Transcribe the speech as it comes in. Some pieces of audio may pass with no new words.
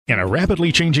In a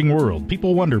rapidly changing world,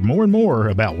 people wonder more and more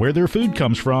about where their food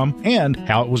comes from and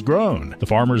how it was grown. The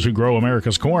farmers who grow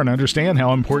America's corn understand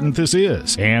how important this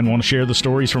is and want to share the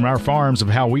stories from our farms of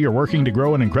how we are working to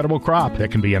grow an incredible crop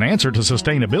that can be an answer to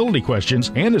sustainability questions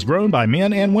and is grown by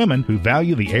men and women who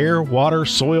value the air, water,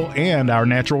 soil, and our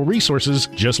natural resources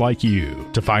just like you.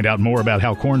 To find out more about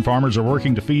how corn farmers are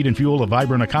working to feed and fuel a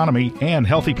vibrant economy and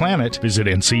healthy planet, visit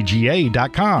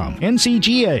ncga.com.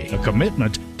 NCGA, a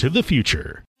commitment to the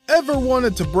future. Ever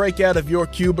wanted to break out of your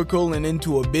cubicle and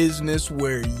into a business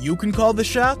where you can call the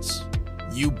shots?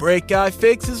 You Break Guy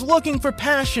Fix is looking for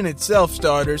passionate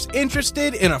self-starters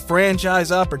interested in a franchise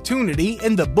opportunity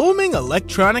in the booming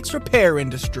electronics repair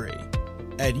industry.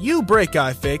 At You Break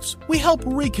Guy Fix, we help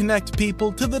reconnect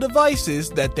people to the devices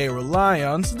that they rely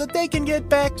on so that they can get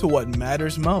back to what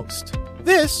matters most.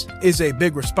 This is a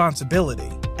big responsibility.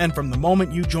 And from the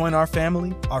moment you join our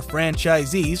family, our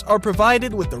franchisees are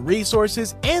provided with the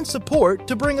resources and support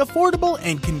to bring affordable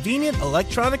and convenient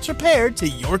electronics repair to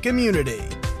your community.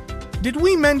 Did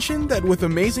we mention that with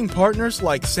amazing partners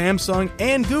like Samsung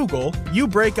and Google, You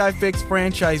Break I Fix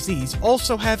franchisees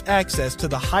also have access to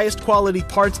the highest quality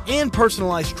parts and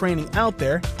personalized training out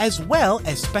there, as well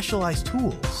as specialized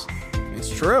tools? It's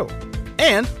true.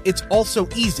 And it's also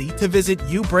easy to visit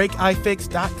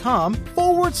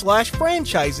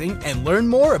youbreakifix.com/franchising and learn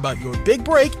more about your big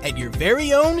break at your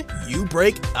very own You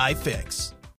Break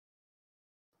iFix.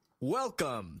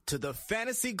 Welcome to the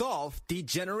Fantasy Golf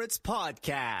Degenerates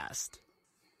Podcast.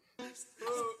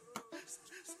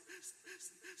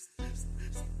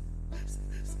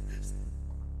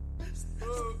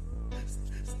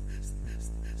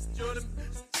 Jordan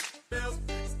Bell,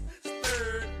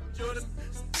 Jordan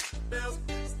Bell,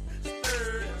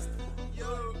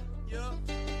 yo, yo, yo,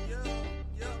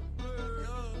 yo,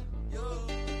 yo.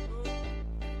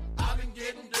 I've been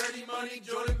getting dirty money,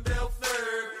 Jordan Bell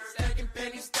third. Stacking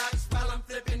penny stocks while I'm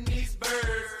flipping these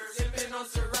birds. Sipping on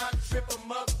Ciroc, trip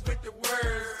 'em up with the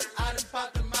words. I done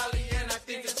popped the Molly and I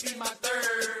think it's be my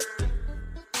third.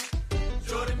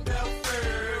 Jordan Bell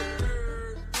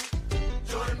third.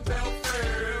 Jordan Bell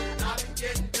third. I've been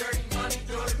getting dirty money,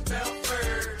 Jordan Bell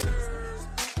third.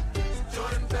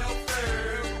 Jordan Bell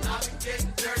third. I've been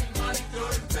getting dirty money,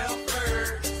 Jordan Bell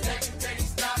third. Stacking penny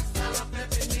stocks while I'm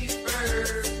flipping these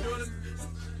birds. Jordan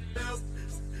Bell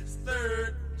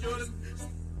third. Jordan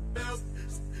Bell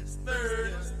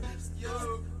third.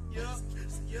 Yo, yo,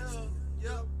 yo, yo,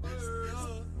 yo.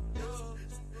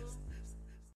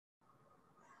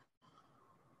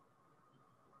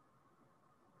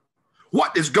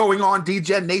 What is going on,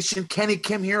 DGen Nation? Kenny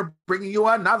Kim here, bringing you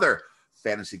another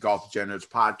Fantasy Golf Degenerates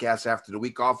podcast after the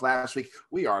week off last week.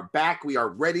 We are back. We are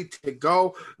ready to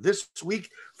go this week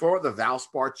for the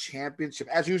Valspar Championship.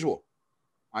 As usual,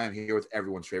 I am here with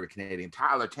everyone's favorite Canadian,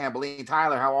 Tyler Tamboline.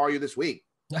 Tyler, how are you this week?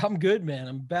 I'm good, man.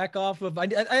 I'm back off of. I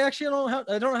actually don't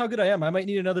know how good I am. I might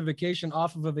need another vacation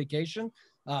off of a vacation.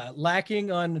 Lacking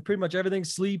on pretty much everything,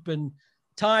 sleep and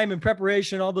time and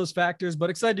preparation, all those factors. But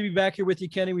excited to be back here with you,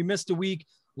 Kenny. We missed a week.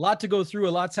 A lot to go through. A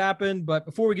lot's happened. But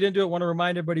before we get into it, I want to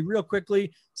remind everybody real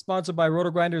quickly, sponsored by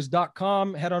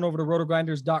rotogrinders.com. Head on over to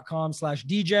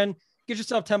rotogrinders.com/dgen. Get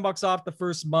yourself $10 off the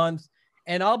first month.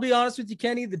 And I'll be honest with you,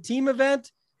 Kenny, the team event,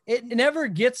 it never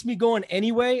gets me going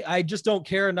anyway. I just don't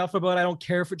care enough about it. I don't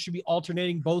care if it should be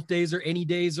alternating both days or any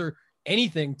days or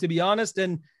anything, to be honest.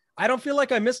 And I don't feel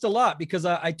like I missed a lot because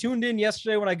I tuned in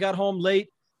yesterday when I got home late,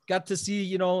 got to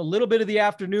see, a little bit of the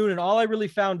afternoon. And all I really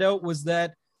found out was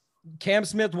that Cam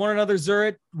Smith won another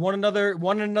Zurich, won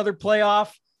another playoff.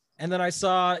 And then I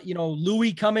saw,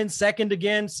 Louis come in second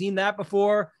again, seen that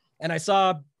before. And I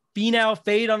saw Finau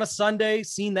fade on a Sunday,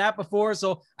 seen that before.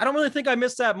 So I don't really think I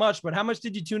missed that much, but how much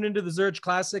did you tune into the Zurich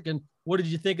Classic and what did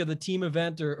you think of the team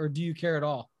event or do you care at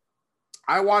all?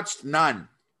 I watched none.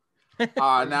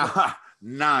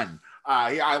 None.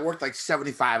 I worked like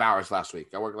 75 hours last week.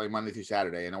 I worked like Monday through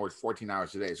Saturday and I worked 14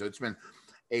 hours today. So it's been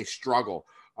a struggle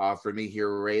for me here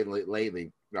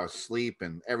lately, sleep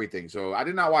and everything. So I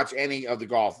did not watch any of the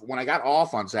golf. When I got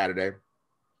off on Saturday,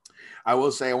 I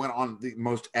will say I went on the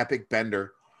most epic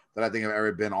bender that I think I've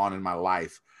ever been on in my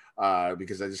life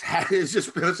because it's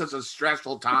just been such a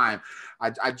stressful time.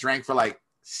 I drank for like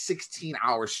 16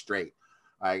 hours straight.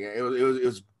 Like it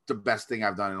was the best thing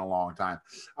I've done in a long time.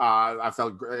 I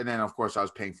felt great. And then of course I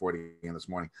was paying 40 again this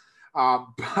morning.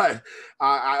 But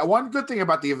one good thing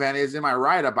about the event is in my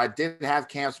write-up, I did have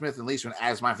Cam Smith and Leishman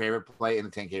as my favorite play in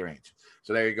the 10K range.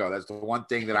 So there you go. That's the one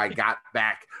thing that I got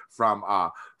back from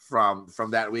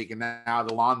that week. And now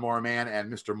the Lawnmower Man and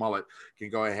Mr. Mullet can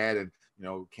go ahead and,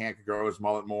 Cam can grow his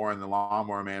mullet more, and the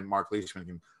Lawnmower Man, Mark Leishman,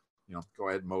 can, go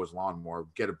ahead and mow his lawn more,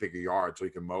 get a bigger yard so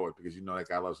he can mow it, because that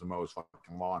guy loves to mow his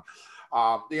fucking lawn.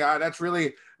 Yeah, that's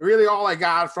really all I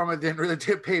got from it. Didn't really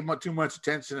pay too much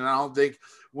attention, and I don't think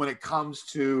when it comes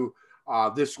to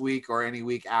this week or any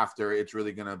week after, it's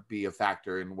really going to be a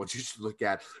factor in what you should look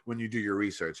at when you do your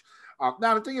research.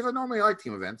 Now, the thing is, I normally like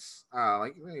team events,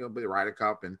 like the Ryder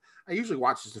Cup, and I usually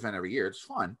watch this event every year. It's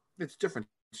fun. It's different.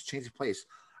 It's a change of place.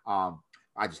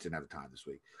 I just didn't have the time this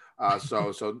week.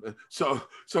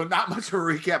 So not much of a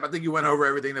recap. I think you went over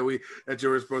everything that you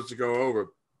were supposed to go over.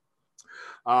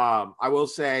 I will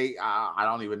say, I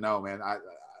don't even know, man.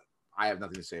 I have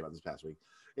nothing to say about this past week.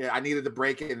 Yeah, I needed to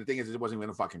break it, and the thing is, it wasn't even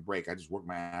a fucking break. I just worked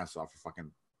my ass off for fucking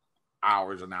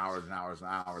hours and hours and hours and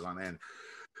hours on end.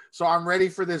 So I'm ready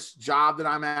for this job that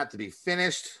I'm at to be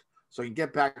finished, so I can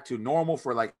get back to normal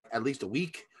for like at least a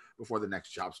week before the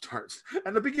next job starts.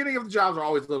 And the beginning of the jobs are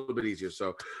always a little bit easier.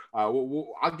 So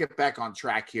I'll get back on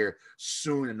track here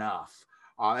soon enough.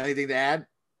 Anything to add?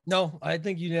 No, I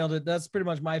think you nailed it. That's pretty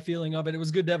much my feeling of it. It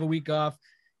was good to have a week off.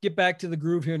 Get back to the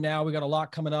groove here now. We got a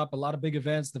lot coming up, a lot of big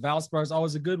events. The Valspar is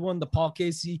always a good one. The Paul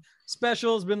Casey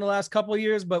special has been the last couple of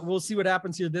years, but we'll see what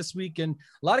happens here this week. And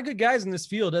a lot of good guys in this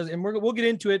field. And we'll get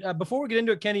into it. Before we get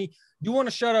into it, Kenny, do want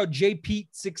to shout out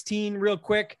JPete16 real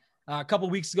quick. A couple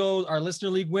of weeks ago, our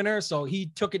listener league winner. So he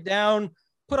took it down,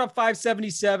 put up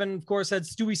 577. Of course, had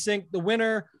Stewie Sink, the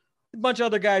winner. A bunch of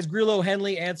other guys, Grillo,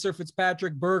 Henley, Answer,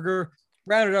 Fitzpatrick, Berger.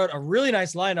 Rounded out a really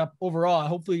nice lineup overall.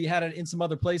 Hopefully you had it in some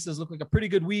other places. Looked like a pretty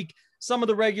good week. Some of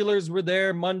the regulars were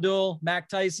there. Mundell, Mac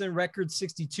Tyson, record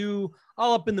 62,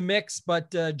 all up in the mix, but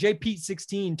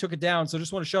JPete16 took it down. So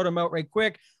just want to shout him out right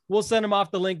quick. We'll send him off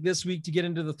the link this week to get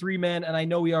into the 3-man. And I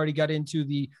know we already got into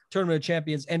the Tournament of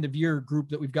Champions end of year group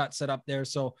that we've got set up there.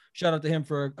 So shout out to him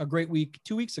for a great week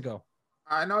 2 weeks ago.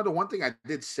 I know the one thing I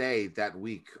did say that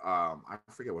week, I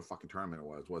forget what fucking tournament it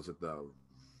was. Was it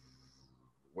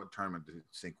what tournament did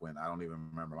Sink win? I don't even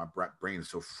remember. My brain is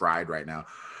so fried right now.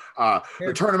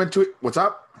 The tournament what's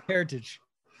up? Heritage.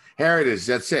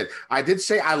 That's it. I did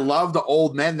say I love the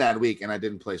old men that week, and I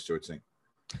didn't play Stuart Sink.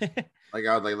 I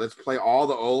was like, let's play all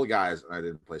the old guys, and I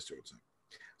didn't play Stuart Sink.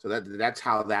 So that's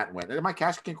how that went. And my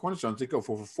Cash King Cornerstones did go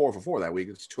for 4 that week.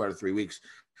 It's 2 out of 3 weeks.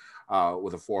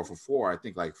 With a 4 for 4, I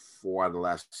think like 4 out of the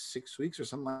last 6 weeks or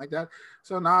something like that.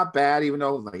 So not bad, even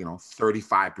though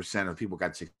 35% of people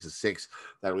got 6 to 6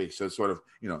 that week. So it sort of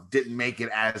didn't make it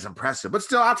as impressive, but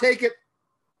still, I'll take it.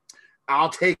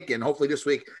 And hopefully this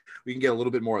week we can get a little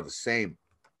bit more of the same.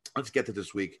 Let's get to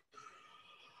this week.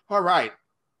 All right.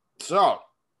 So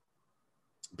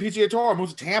PGA Tour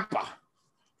moves to Tampa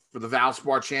for the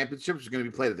Valspar Championship, which is going to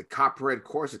be played at the Copperhead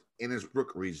course at Innisbrook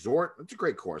Resort. It's a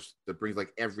great course that brings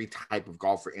like every type of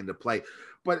golfer into play,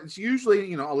 but it's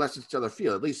usually, a less than stellar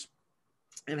field. At least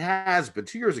it has been.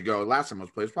 2 years ago, last time it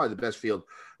was played, it was probably the best field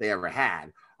they ever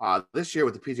had. This year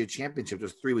with the PGA Championship,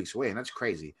 just 3 weeks away, and that's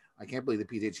crazy. I can't believe the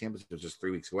PGA Championship is just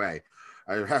 3 weeks away.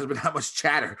 There hasn't been that much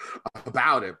chatter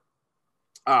about it.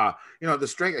 The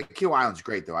strength, Kiel Island's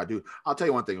great though. I'll tell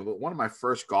you one thing. One of my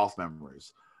first golf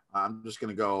memories, I'm just going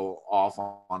to go off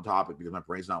on topic because my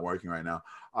brain's not working right now.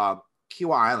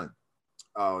 Kiel Island,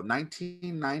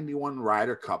 1991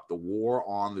 Ryder Cup, the War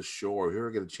on the Shore. If you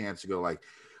ever get a chance to go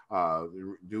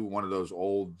do one of those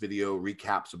old video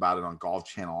recaps about it on Golf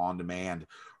Channel On Demand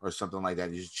or something like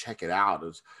that, you just check it out. It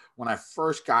was when I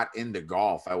first got into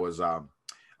golf. I was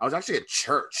actually at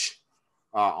church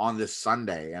on this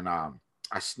Sunday, and I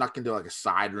snuck into like a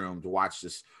side room to watch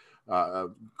this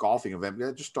golfing event.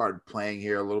 I just started playing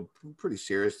here pretty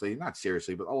seriously, not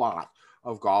seriously, but a lot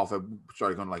of golf. I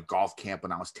started going to like golf camp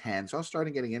when I was 10. So I was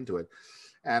starting getting into it.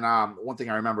 And one thing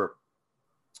I remember,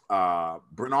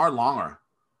 Bernard Longer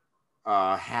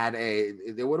they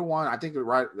would have won, I think,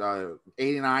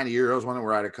 89 Euros won the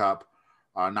Ryder Cup,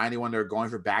 91. They're going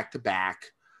for back-to-back.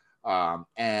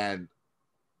 And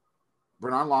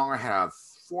Bernard Longer had a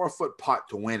 4-foot putt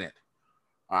to win it,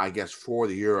 I guess, for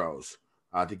the Euros.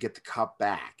 To get the cup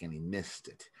back, and he missed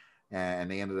it, and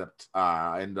they ended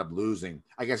up losing.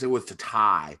 I guess it was to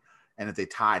tie, and if they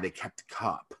tied, they kept the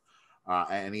cup,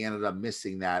 and he ended up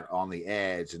missing that on the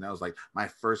edge, and that was like my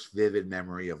first vivid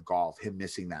memory of golf, him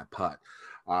missing that putt.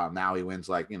 Now he wins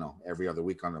every other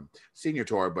week on the senior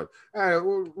tour, but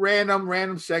random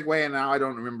segue, and now I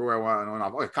don't remember where I went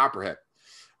off. Copperhead.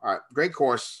 All right, great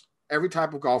course, every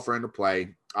type of golfer into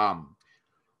play.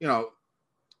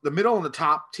 The middle and the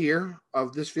top tier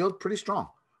of this field, pretty strong.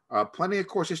 Plenty of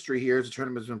course history here. The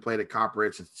tournament's been played at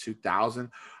Copperhead since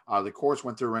 2000. The course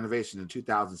went through renovation in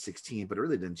 2016, but it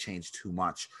really didn't change too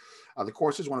much. The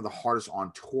course is one of the hardest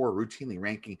on tour, routinely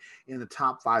ranking in the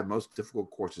top 5 most difficult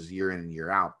courses year in and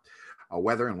year out.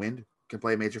 Weather and wind can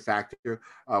play a major factor.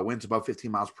 Winds above 15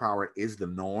 miles per hour is the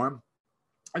norm.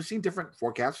 I've seen different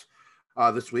forecasts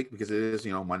this week because it is,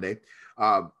 Monday.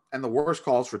 And the worst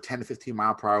calls for 10 to 15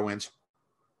 mile per hour winds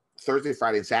Thursday,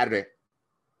 Friday, and Saturday,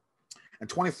 and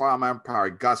 25 mile per hour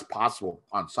gusts possible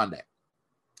on Sunday.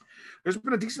 There's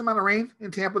been a decent amount of rain in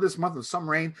Tampa this month and some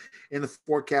rain in the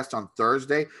forecast on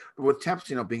Thursday. But with temps,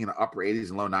 being in the upper 80s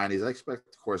and low 90s, I expect,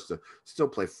 of course, to still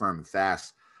play firm and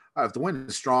fast. If the wind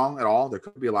is strong at all, there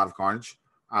could be a lot of carnage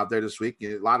out there this week.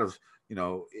 A lot of,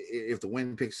 if the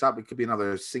wind picks up, it could be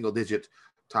another single-digit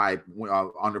type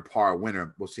under par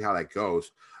winter. We'll see how that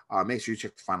goes. Make sure you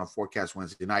check the final forecast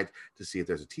Wednesday night to see if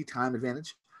there's a tee time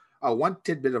advantage. One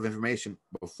tidbit of information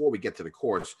before we get to the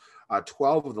course,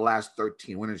 12 of the last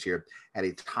 13 winners here had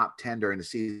a top 10 during the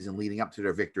season leading up to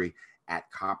their victory at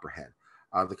Copperhead,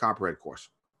 the Copperhead course.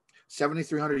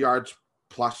 7,300 yards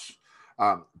plus,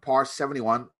 par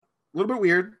 71. A little bit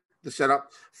weird, the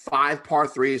setup. 5 par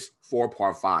 3s, 4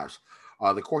 par 5s.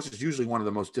 The course is usually one of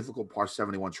the most difficult par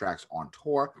 71 tracks on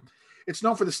tour. It's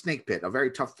known for the snake pit, a very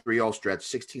tough 3-hole stretch,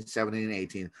 16, 17, and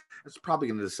 18. It's probably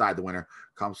going to decide the winner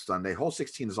come Sunday. Hole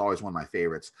 16 is always one of my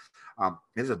favorites.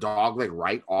 There's a dog leg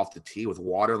right off the tee with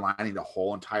water lining the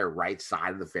whole entire right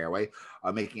side of the fairway,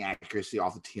 making accuracy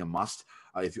off the tee a must.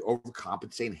 If you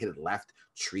overcompensate and hit it left,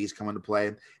 trees come into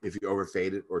play. If you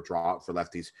overfade it or draw it for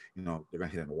lefties, they're going to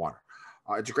hit it in the water.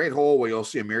 It's a great hole where you'll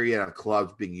see a myriad of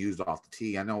clubs being used off the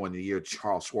tee. I know in the year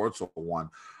Charles Schwartzel won,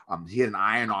 he had an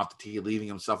iron off the tee, leaving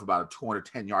himself about a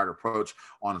 210-yard approach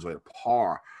on his way to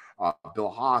par. Bill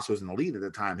Haas, who was in the lead at the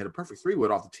time, hit a perfect 3-wood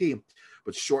off the tee,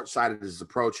 but short-sighted his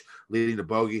approach, leading to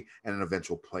bogey and an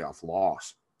eventual playoff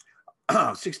loss.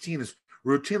 16 is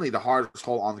routinely the hardest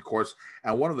hole on the course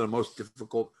and one of the most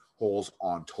difficult holes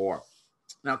on tour.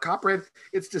 Now, Copperhead,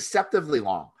 it's deceptively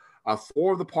long.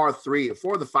 4 of the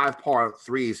 5 par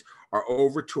 3s are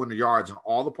over 200 yards, and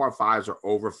all the par 5s are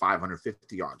over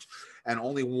 550 yards. And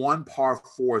only 1 par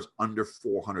 4 is under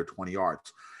 420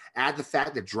 yards. Add the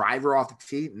fact that driver off the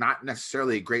tee, not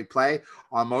necessarily a great play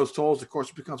on most holes. Of course,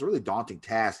 it becomes a really daunting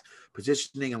task.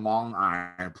 Positioning and long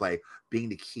iron play being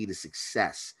the key to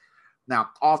success.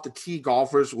 Now, off the tee,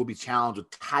 golfers will be challenged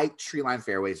with tight tree-line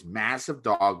fairways, massive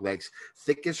dog legs,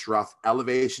 thickest rough,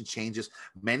 elevation changes,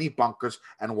 many bunkers,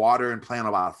 and water and play on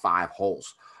about 5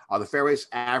 holes. The fairways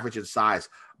average in size,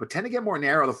 but tend to get more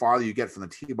narrow the farther you get from the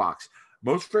tee box.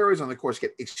 Most fairways on the course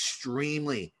get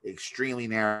extremely, extremely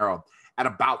narrow at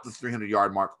about the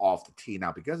 300-yard mark off the tee.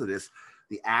 Now, because of this,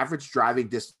 the average driving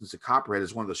distance of Copperhead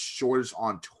is one of the shortest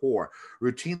on tour,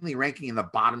 routinely ranking in the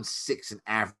bottom 6 in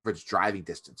average driving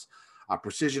distance.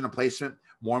 Precision and placement,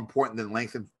 more important than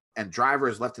length, and driver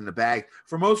is left in the bag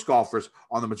for most golfers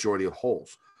on the majority of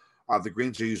holes. The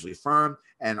greens are usually firm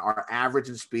and are average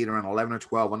in speed around 11 or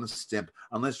 12 on the stimp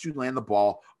unless you land the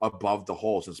ball above the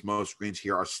hole, since most greens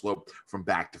here are sloped from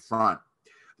back to front.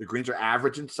 The greens are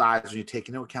average in size when you take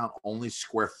into account only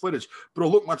square footage, but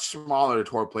will look much smaller to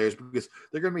tour players because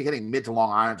they're going to be hitting mid to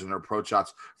long irons in their approach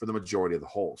shots for the majority of the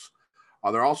holes.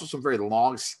 There are also some very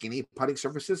long, skinny putting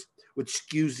surfaces, which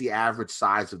skews the average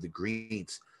size of the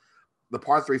greens. The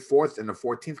par 3 4th and the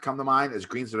 14th come to mind as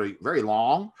greens that are very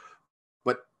long,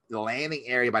 but the landing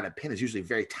area by the pin is usually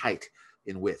very tight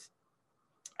in width.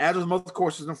 As with most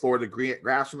courses in Florida, the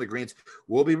grass from the greens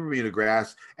will be Bermuda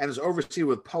grass and is overseen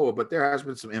with POA, but there has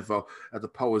been some info that the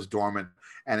POA is dormant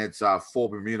and it's full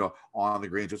Bermuda on the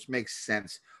greens, which makes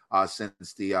sense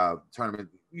since the tournament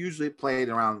usually played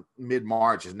around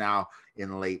mid-March is now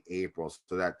in late April.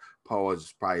 So that POA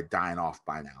is probably dying off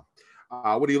by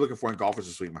now. What are you looking for in golfers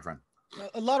this week, my friend?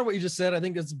 A lot of what you just said, I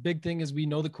think that's a big thing is we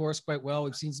know the course quite well.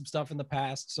 We've seen some stuff in the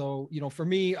past. So, for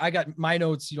me, I got my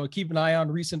notes, keep an eye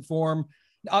on recent form.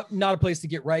 Not a place to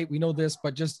get right. We know this,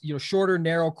 but just, shorter,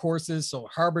 narrow courses. So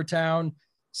Harbor Town,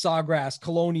 Sawgrass,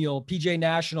 Colonial, PJ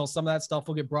National, some of that stuff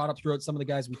will get brought up throughout some of the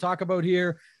guys we talk about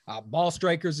here. Ball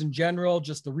strikers in general,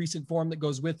 just the recent form that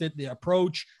goes with it, the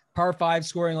approach, par 5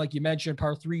 scoring, like you mentioned,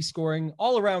 par 3 scoring,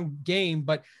 all around game,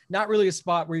 but not really a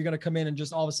spot where you're going to come in and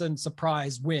just all of a sudden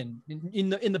surprise win in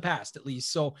the past, at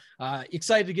least. So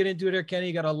excited to get into it here, Kenny.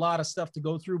 You got a lot of stuff to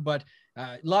go through, but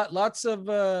lots of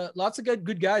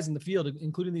good guys in the field,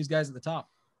 including these guys at the top.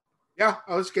 Yeah,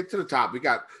 let's get to the top. We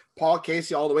got Paul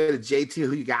Casey all the way to JT.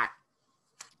 Who you got?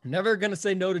 Never going to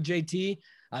say no to JT.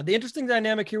 The interesting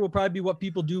dynamic here will probably be what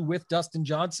people do with Dustin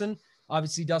Johnson.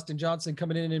 Obviously, Dustin Johnson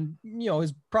coming in and,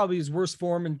 is probably his worst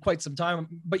form in quite some time,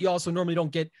 but you also normally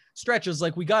don't get stretches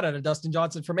like we got out of Dustin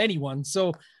Johnson from anyone.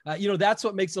 So, that's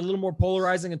what makes it a little more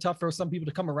polarizing and tough for some people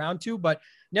to come around to, but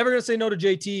never going to say no to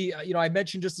JT. I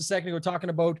mentioned just a second ago talking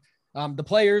about The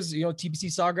players, TPC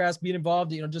Sawgrass being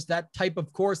involved, just that type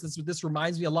of course. That's what this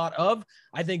reminds me a lot of.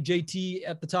 I think JT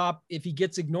at the top, if he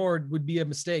gets ignored, would be a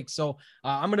mistake. So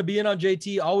I'm going to be in on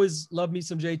JT. Always love me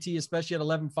some JT, especially at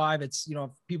 11.5. It's, if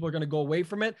people are going to go away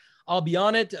from it, I'll be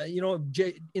on it.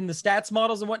 In the stats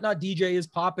models and whatnot, DJ is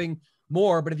popping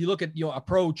more, but if you look at,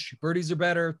 approach, birdies are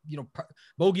better,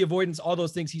 bogey avoidance, all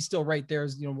those things, he's still right there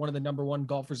as, one of the number one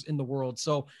golfers in the world.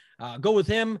 So go with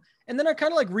him. And then I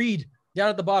kind of like Reed down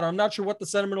at the bottom. I'm not sure what the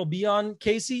sentiment will be on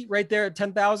Casey right there at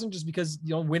 10,000, just because,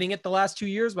 winning it the last 2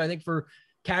 years, but I think for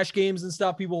cash games and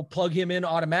stuff, people plug him in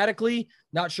automatically.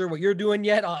 Not sure what you're doing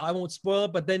yet. I won't spoil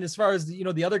it. But then as far as,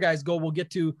 the other guys go, we'll get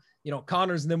to,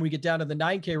 Connors, and then we get down to the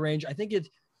 9K range. I think it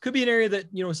could be an area that,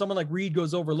 someone like Reed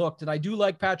goes overlooked. And I do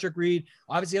like Patrick Reed.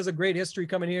 Obviously has a great history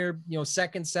coming here,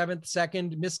 second,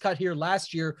 miscut here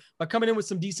last year, but coming in with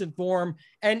some decent form.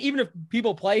 And even if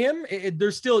people play him,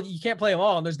 there's still, you can't play them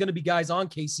all. And there's going to be guys on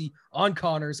Casey, on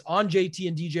Connors, on JT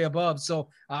and DJ above. So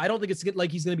I don't think it's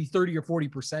like he's going to be 30 or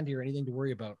 40% here, anything to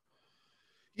worry about.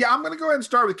 Yeah, I'm going to go ahead and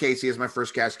start with Casey as my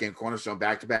first cash game cornerstone,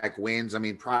 back-to-back wins. I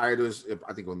mean, prior to his,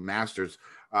 I think with Masters,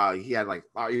 he had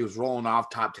he was rolling off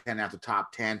top 10 after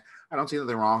top 10. I don't see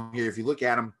anything wrong here. If you look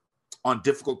at him on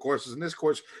difficult courses, and this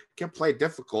course can play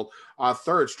difficult,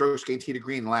 third strokes gained tee to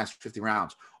green in the last 50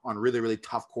 rounds on really, really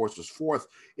tough courses. Fourth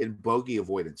in bogey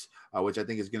avoidance, which I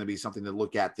think is going to be something to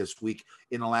look at this week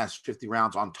in the last 50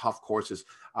 rounds on tough courses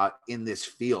in this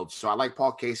field. So I like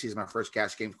Paul Casey as my first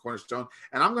cash game cornerstone,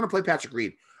 and I'm going to play Patrick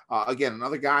Reed. Again,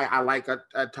 another guy I like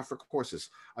at tougher courses,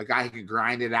 a guy who can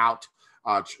grind it out,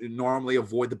 normally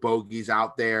avoid the bogeys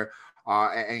out there,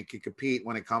 and can compete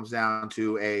when it comes down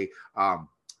to a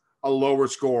lower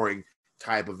scoring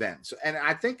type event. So, and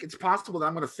I think it's possible that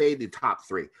I'm going to fade the top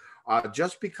three,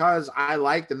 just because I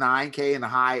like the 9K and the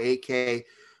high 8K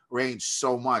range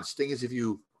so much. Thing is, if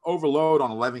you overload on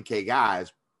 11K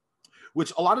guys,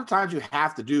 which a lot of times you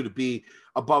have to do to be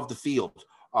above the field,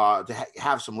 to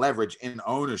have some leverage in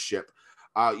ownership,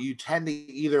 you tend to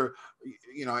either,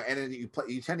 and then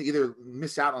you tend to either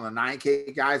miss out on the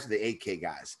 9K guys or the 8K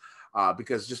guys,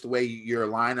 because just the way your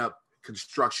lineup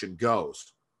construction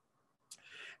goes.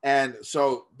 And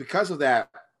so because of that,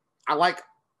 I like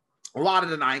a lot of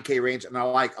the 9K range, and I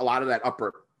like a lot of that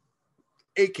upper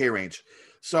 8K range.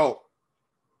 So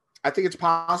I think it's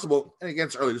possible, and again,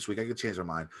 it's early this week, I could change my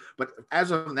mind. But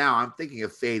as of now, I'm thinking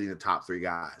of fading the top three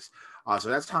guys. So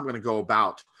that's how I'm going to go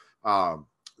about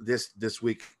this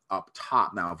week up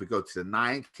top. Now, if we go to the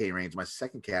 9K range, my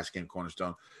second cash game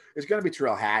cornerstone is going to be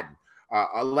Tyrrell Hatton,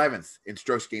 11th in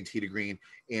strokes gained tee to green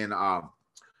in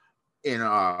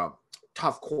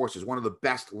tough courses. One of the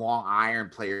best long iron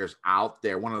players out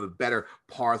there. One of the better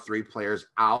par three players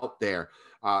out there.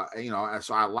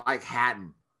 So I like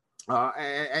Hatton.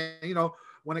 And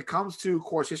when it comes to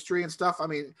course history and stuff, I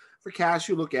mean, for cash,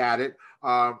 you look at it,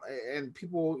 and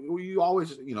people, you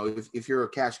always, if you're a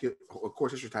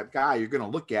course history type guy, you're going to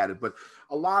look at it. But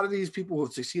a lot of these people who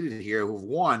have succeeded here, who've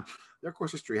won, their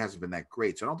course history hasn't been that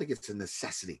great. So I don't think it's a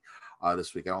necessity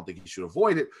this week. I don't think you should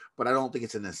avoid it, but I don't think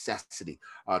it's a necessity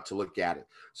to look at it.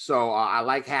 So I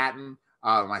like Hatton.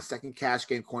 My second cash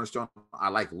game cornerstone, I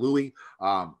like Louis.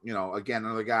 Again,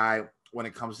 another guy. When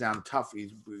it comes down to tough,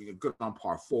 he's good on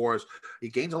par fours. He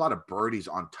gains a lot of birdies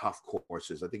on tough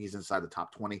courses. I think he's inside the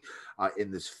top 20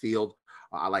 in this field.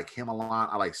 I like him a lot.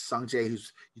 I like Sungjae,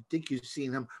 you think you've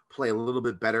seen him play a little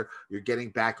bit better. You're getting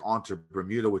back onto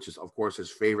Bermuda, which is, of course,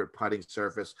 his favorite putting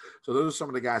surface. So those are some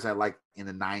of the guys I like in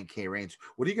the 9K range.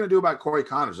 What are you going to do about Corey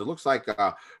Connors? It looks like,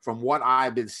 from what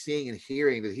I've been seeing and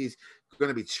hearing, that he's going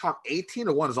to be chalk.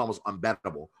 18-1 is almost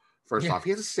unbettable. First off, he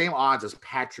has the same odds as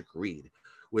Patrick Reed,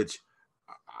 which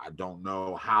I don't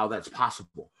know how that's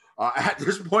possible at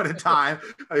this point in time.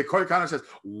 Corey Connors says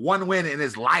one win in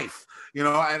his life,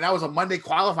 and that was a Monday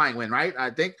qualifying win, right?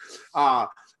 I think,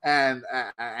 and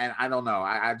I don't know.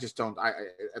 I just don't.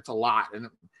 It's a lot, and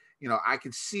I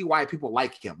can see why people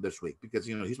like him this week because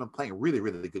he's been playing really,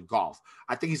 really good golf.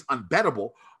 I think he's unbettable.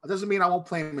 It doesn't mean I won't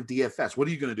play him in DFS. What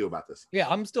are you going to do about this? Yeah,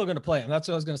 I'm still going to play him. That's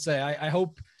what I was going to say. I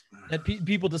hope that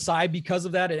people decide because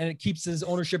of that, and it keeps his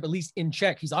ownership at least in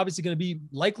check. He's obviously going to be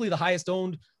likely the highest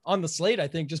owned on the slate, I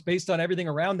think, just based on everything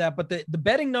around that. But the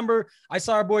betting number, I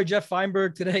saw our boy Jeff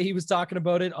Feinberg today. He was talking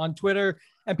about it on Twitter,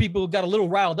 and people got a little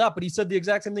riled up. But he said the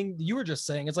exact same thing you were just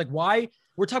saying. It's like, why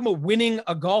we're talking about winning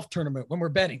a golf tournament when we're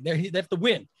betting? They have to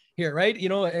win here, right?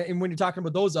 And when you're talking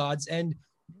about those odds, and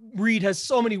Reed has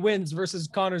so many wins versus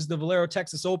Connors, the Valero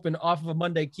Texas Open off of a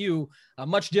Monday queue,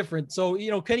 much different. So,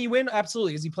 can he win?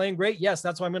 Absolutely. Is he playing great? Yes,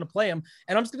 that's why I'm going to play him.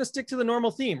 And I'm just going to stick to the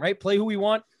normal theme, right? Play who we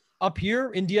want. up here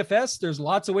in DFS, there's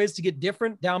lots of ways to get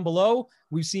different down below.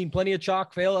 We've seen plenty of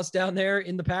chalk fail us down there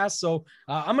in the past. So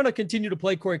I'm going to continue to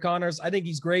play Corey Connors. I think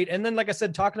he's great. And then, like I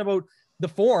said, talking about the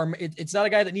form, it's not a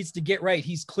guy that needs to get right.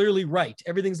 He's clearly right.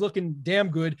 Everything's looking damn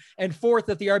good. And fourth,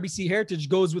 that the RBC heritage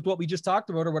goes with what we just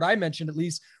talked about, or what I mentioned, at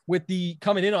least with the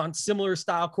coming in on similar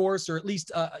style course, or at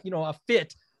least, a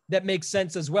fit that makes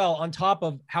sense as well, on top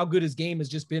of how good his game has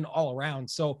just been all around.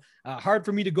 So hard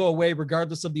for me to go away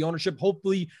regardless of the ownership.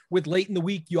 Hopefully with late in the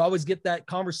week, you always get that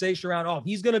conversation around, if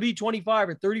he's going to be 25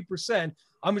 or 30%,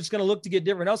 I'm just going to look to get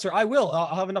different elsewhere. I will.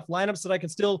 I'll have enough lineups that I can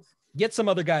still get some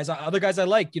other guys I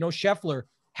like, Scheffler,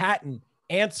 Hatton,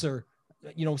 Answer,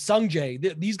 Sung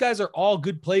Jae. These guys are all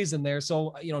good plays in there.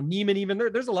 So, Neiman, even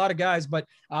there's a lot of guys, but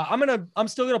I'm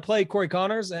still going to play Corey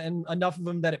Connors, and enough of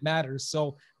them that it matters.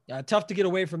 So tough to get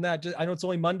away from that. I know it's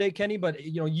only Monday, Kenny, but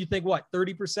you think what,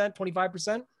 30%,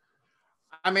 25%?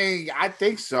 I mean, I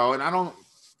think so. And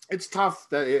it's tough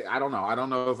I don't know. I don't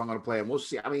know if I'm going to play him. We'll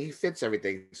see. I mean, he fits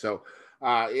everything. So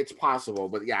it's possible,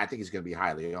 but yeah, I think he's going to be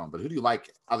highly owned. But who do you like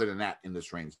other than that in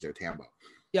this range there, Tambo?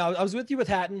 Yeah, I was with you with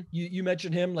Hatton. You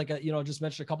mentioned him, just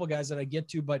mentioned a couple guys that I get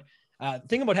to, but the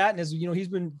thing about Hatton is, he's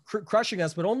been crushing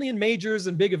us, but only in majors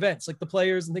and big events like the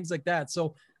Players and things like that.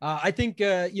 So I think,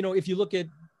 if you look at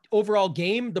overall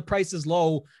game, the price is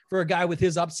low for a guy with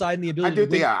his upside and the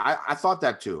ability. I thought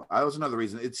that too. That was another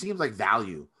reason. It seems like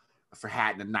value for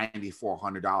Hatton at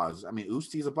 $9,400. I mean,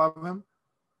 Usti's above him.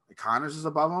 Connors is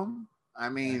above him. I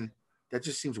mean, that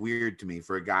just seems weird to me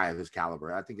for a guy of his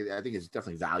caliber. I think it's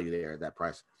definitely value there at that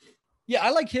price. Yeah,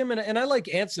 I like him, and I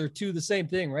like Answer too. The same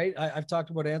thing, right? I've talked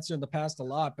about Answer in the past a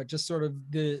lot, but just sort of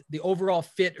the overall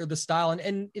fit or the style,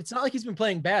 and it's not like he's been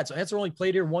playing bad. So Answer only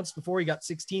played here once before he got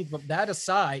 16th, but that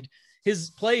aside,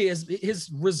 his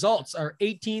results are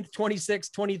 18th, 26th,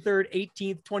 23rd,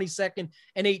 18th, 22nd,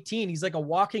 and 18. He's like a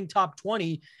walking top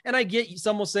 20. And I get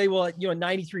some will say, well,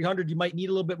 9,300, you might need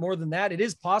a little bit more than that. It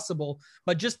is possible,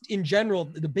 but just in general,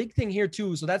 the big thing here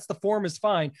too. So that's the form is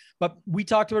fine, but we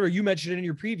talked about, or you mentioned it in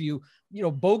your preview,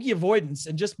 bogey avoidance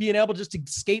and just being able just to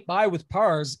skate by with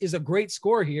pars is a great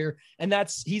score here. And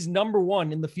he's number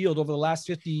one in the field over the last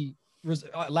 50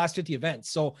 events.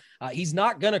 So he's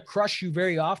not going to crush you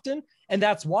very often. And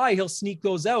that's why he'll sneak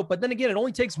those out. But then again, it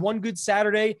only takes one good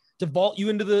Saturday to vault you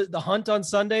into the hunt on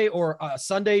Sunday, or a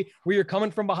Sunday where you're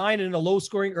coming from behind in a low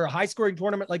scoring or a high scoring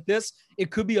tournament like this.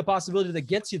 It could be a possibility that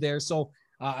gets you there. So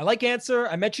I like Answer.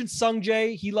 I mentioned Sung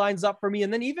Jae. He lines up for me.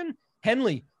 And then even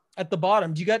Henley at the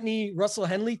bottom. Do you got any Russell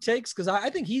Henley takes? Because I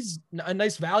think he's a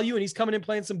nice value, and he's coming in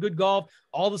playing some good golf.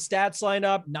 All the stats line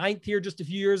up. 9th here just a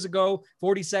few years ago,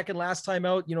 42nd last time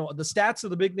out. The stats are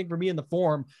the big thing for me in the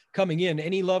form coming in.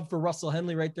 Any love for Russell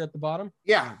Henley right there at the bottom?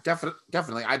 Yeah,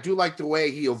 definitely. I do like the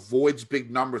way he avoids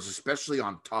big numbers, especially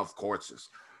on tough courses.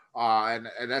 And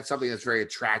that's something that's very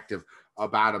attractive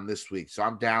about him this week. So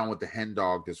I'm down with the Hen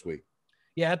Dog this week.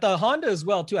 Yeah, at the Honda as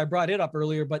well, too. I brought it up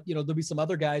earlier, but, there'll be some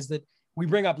other guys that we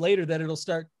bring up later that it'll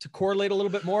start to correlate a little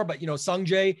bit more. But, Sung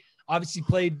Jae obviously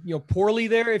played, poorly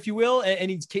there, if you will,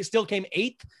 and he still came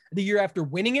 8th the year after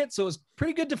winning it. So it was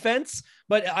pretty good defense,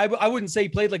 but I wouldn't say he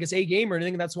played like his A game or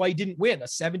anything. That's why he didn't win. A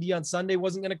 70 on Sunday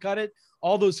wasn't going to cut it.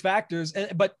 All those factors.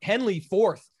 But Henley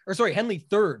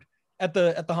 3rd at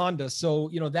the Honda. So,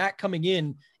 that coming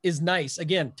in is nice.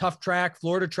 Again, tough track,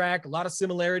 Florida track, a lot of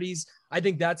similarities. I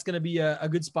think that's going to be a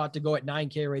good spot to go at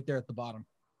 $9K right there at the bottom.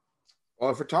 Well,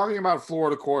 if we're talking about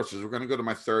Florida courses, we're going to go to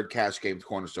my third cash game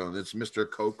cornerstone. It's Mr.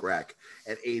 Kokrak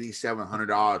at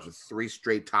 $8,700 with 3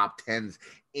 straight top 10s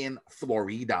in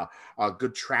Florida. A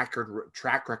good track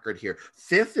record here.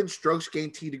 5th in strokes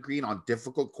gained tee to green on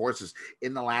difficult courses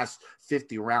in the last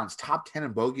 50 rounds. Top 10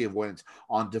 in bogey avoidance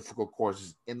on difficult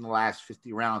courses in the last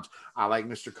 50 rounds. I like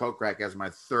Mr. Kokrak as my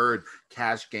third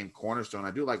cash game cornerstone.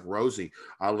 I do like Rosie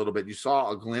a little bit. You saw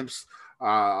a glimpse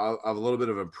of a little bit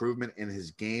of improvement in his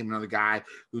game. Another guy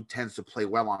who tends to play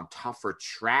well on tougher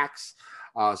tracks.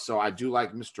 So I do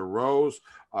like Mr. Rose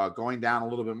going down a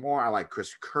little bit more. I like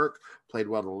Chris Kirk, played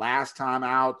well the last time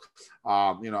out.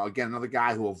 Again, another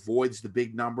guy who avoids the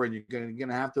big number, and you're going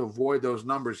to have to avoid those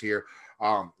numbers here,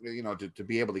 to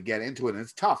be able to get into it. And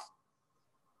it's tough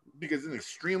because it's an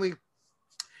extremely,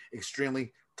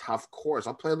 extremely tough course.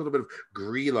 I'll play a little bit of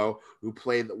Grillo, who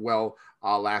played well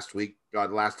last week, the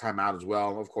last time out as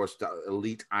well. Of course, the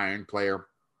elite iron player.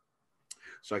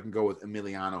 So I can go with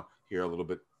Emiliano here a little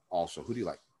bit also. Who do you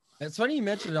like? It's funny you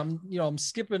mentioned it. I'm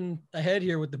skipping ahead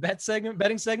here with the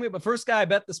betting segment, but first guy I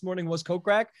bet this morning was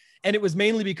Kokrak. And it was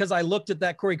mainly because I looked at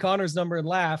that Corey Connors number and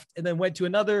laughed, and then went to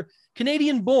another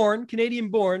Canadian born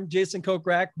Jason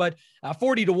Kokrak, but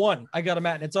 40-1, I got him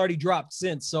at, and it's already dropped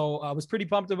since. So I was pretty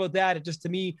pumped about that. It just, to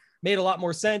me, made a lot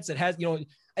more sense. It has,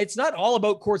 it's not all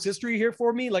about course history here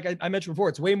for me. Like I mentioned before,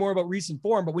 it's way more about recent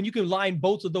form, but when you can line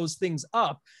both of those things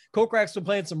up, Kokrak's been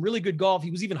playing some really good golf.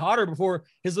 He was even hotter before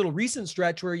his little recent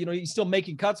stretch where, he's still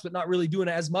making cuts, but not really doing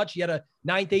it as much. He had a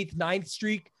 9th, 8th, 9th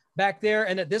streak back there.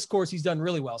 And at this course, he's done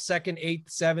really well. 2nd, 8th,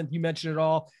 7th, you mentioned it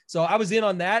all. So I was in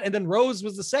on that. And then Rose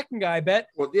was the second guy, I bet.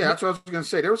 Well, yeah, that's what I was going to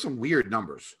say. There were some weird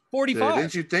numbers. 45.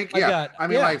 Didn't you think? Yeah.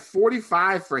 Like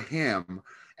 45 for him,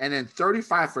 and then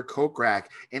 35 for Kokrak,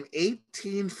 and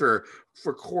 18 for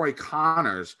Corey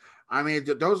Connors. I mean,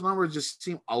 those numbers just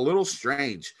seem a little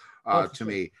strange to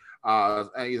me. I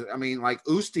mean, like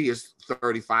Usti is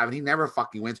 35 and he never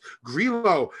fucking wins.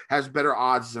 Grillo has better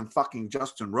odds than fucking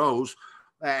Justin Rose.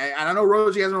 And I know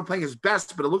Rose, he hasn't been playing his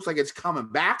best, but it looks like it's coming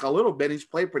back a little bit. He's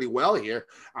played pretty well here.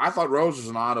 I thought Rose was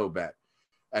an auto bet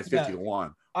at 50 to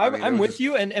 1. I'm with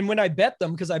you. And when I bet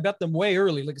them, because I bet them way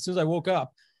early, like as soon as I woke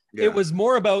up, it was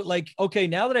more about like, okay,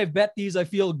 now that I've bet these, I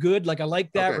feel good. Like I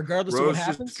like that regardless of what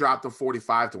happens. Rose just dropped to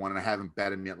 45 to 1 and I haven't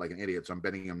bet him yet like an idiot. So I'm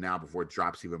betting him now before it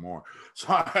drops even more.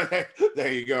 So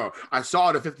there you go. I saw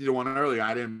it at 50 to 1 earlier.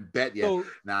 I didn't bet yet. So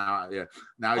now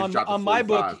he's dropped to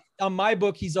 45. On my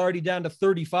book, he's already down to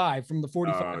 35 from the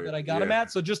 45 that I got him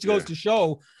at. So just goes to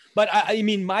show. But I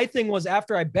mean, my thing was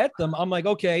after I bet them, I'm like,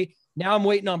 okay, now I'm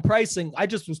waiting on pricing. I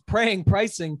just was praying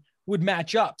pricing would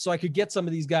match up so I could get some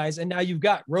of these guys. And now you've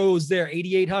got Rose there,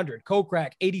 8,800,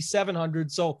 Kokrak,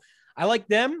 8,700. So I like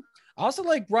them. I also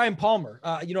like Ryan Palmer.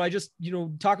 I just,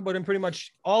 talk about him pretty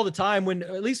much all the time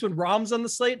at least when Rahm's on the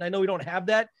slate. And I know we don't have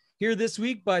that here this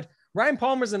week, but Ryan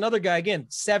Palmer's another guy, again,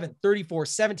 7, 34,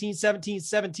 17, 17,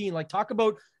 17. Like talk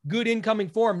about good incoming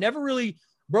form. Never really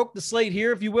broke the slate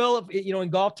here, if you will, in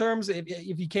golf terms. If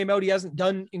he came out, he hasn't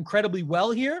done incredibly well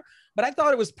here. But I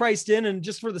thought it was priced in, and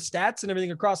just for the stats and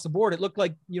everything across the board, it looked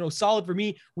like, solid for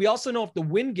me. We also know if the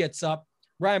wind gets up,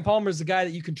 Ryan Palmer is the guy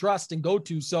that you can trust and go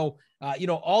to. So,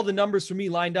 all the numbers for me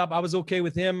lined up. I was okay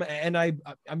with him, and I'm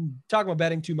talking about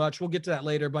betting too much. We'll get to that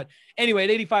later. But anyway, at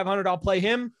 8,500, I'll play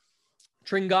him.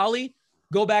 Tringali,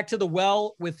 go back to the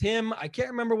well with him. I can't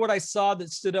remember what I saw that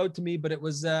stood out to me, but it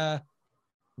was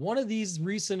one of these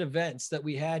recent events that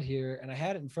we had here, and I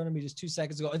had it in front of me just 2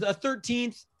 seconds ago. A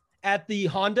 13th at the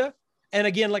Honda. And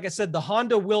again, like I said, the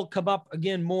Honda will come up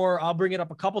again more. I'll bring it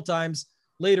up a couple times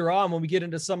later on when we get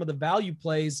into some of the value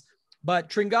plays. But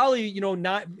Tringali,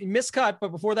 not miscut, but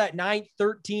before that, 9th,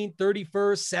 13th,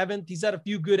 31st, 7th. He's had a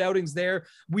few good outings there.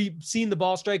 We've seen the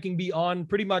ball striking be on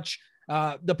pretty much.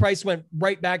 The price went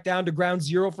right back down to ground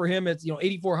zero for him. It's,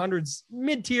 8,400's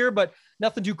mid-tier, but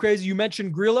nothing too crazy. You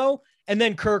mentioned Grillo, and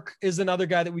then Kirk is another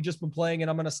guy that we've just been playing,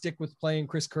 and I'm going to stick with playing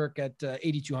Chris Kirk at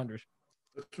 8,200.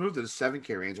 Let's move to the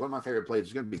 7K range. One of my favorite plays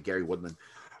is going to be Gary Woodland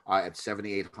at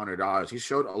 $7,800. He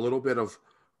showed a little bit of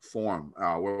form.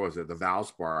 Where was it? The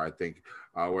Valspar, I think,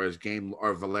 where his game,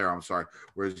 or Valero, I'm sorry,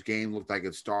 where his game looked like it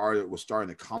was starting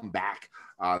to come back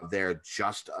there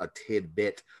just a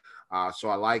tidbit. So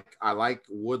I like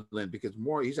Woodland because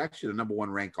he's actually the number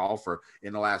 1 ranked golfer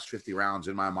in the last 50 rounds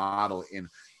in my model in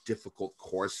difficult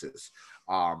courses.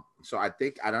 So I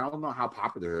don't know how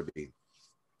popular he'll be.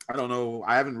 I don't know.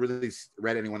 I haven't really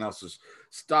read anyone else's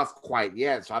stuff quite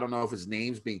yet, so I don't know if his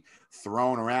name's being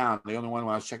thrown around. The only one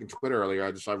when I was checking Twitter earlier,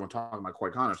 I just saw everyone talking about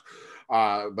Corey Connors.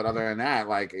 But other than that,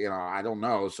 I don't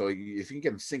know. So if you can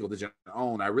get him single-digit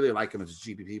owned, I really like him as a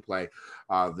GPP play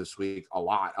this week a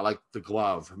lot. I like the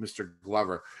Glove, Mr.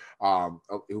 Glover,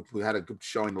 who had a good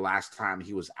showing the last time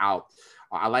he was out.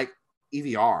 I like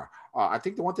EVR. I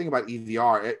think the one thing about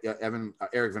EVR,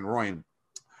 Eric Van Rooyen,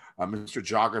 Mr.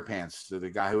 Jogger Pants, the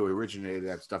guy who originated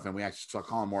that stuff, and we actually saw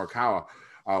Colin Morikawa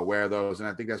wear those, and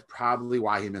I think that's probably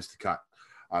why he missed the cut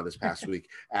this past week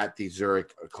at the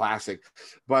Zurich Classic.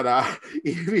 But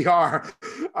EVR,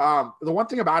 the one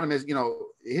thing about him is,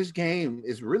 his game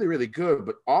is really, really good,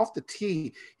 but off the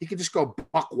tee, he can just go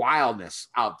buck wildness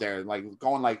out there, like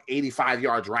going like 85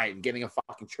 yards right and getting a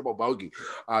fucking triple bogey.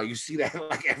 You see that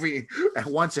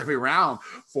once every round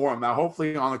for him. Now,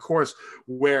 hopefully on the course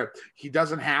where he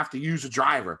doesn't have to use a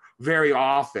driver very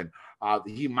often,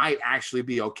 he might actually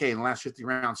be okay in the last 50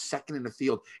 rounds, 2nd in the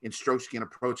field in strokes gain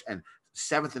approach and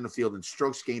 7th in the field in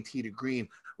strokes gain tee to green.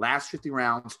 Last 50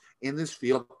 rounds in this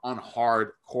field on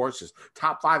hard courses.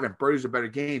 Top 5 and birdies are better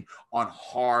gain on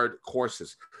hard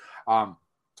courses.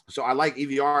 So I like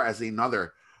EVR as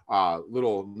another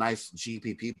little nice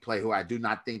GPP play who I do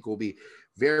not think will be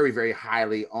very, very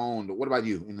highly owned. What about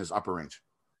you in this upper range?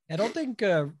 I don't think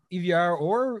EVR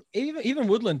or even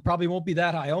Woodland probably won't be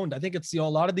that high owned. I think it's a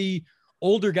lot of the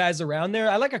older guys around there.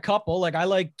 I like a couple. Like I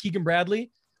like Keegan Bradley.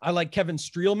 I like Kevin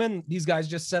Streelman. These guys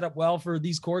just set up well for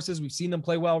these courses. We've seen them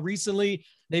play well recently.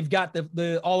 They've got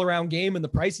the all-around game, and the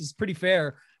price is pretty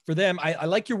fair for them. I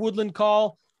like your Woodland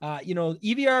call.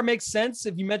 EVR makes sense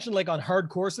if you mentioned like on hard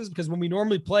courses, because when we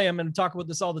normally play them, and we talk about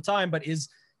this all the time, but is,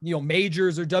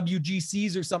 majors or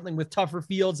WGCs or something with tougher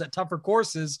fields at tougher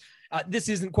courses. This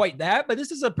isn't quite that, but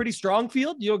this is a pretty strong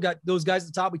field. Got those guys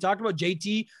at the top. We talked about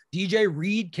JT, DJ,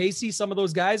 Reed, Casey, some of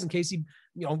those guys, and Casey,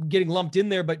 getting lumped in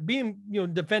there, but being,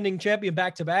 defending champion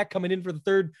back-to-back, coming in for the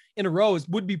third in a row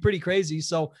would be pretty crazy.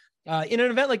 So in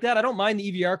an event like that, I don't mind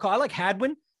the EVR call. I like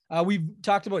Hadwin. We've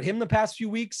talked about him the past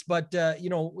few weeks, but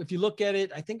if you look at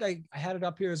it, I think I had it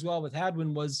up here as well with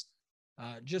Hadwin was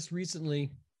just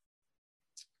recently.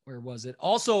 Where was it?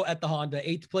 Also at the Honda,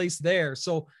 8th place there.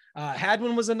 So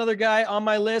Hadwin was another guy on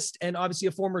my list, and obviously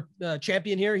a former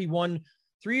champion here. He won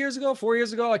 4 years ago.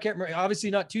 I can't remember. Obviously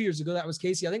not 2 years ago. That was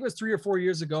Casey. I think it was 3 or 4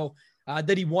 years ago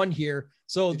that he won here.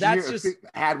 So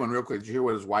Hadwin, real quick. Did you hear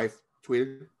what his wife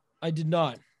tweeted? I did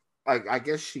not. I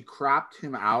guess she cropped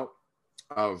him out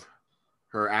of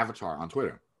her avatar on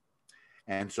Twitter.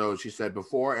 And so she said,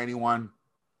 before anyone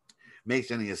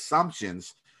makes any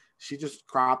assumptions, she just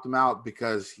cropped him out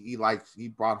because he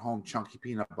brought home chunky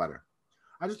peanut butter.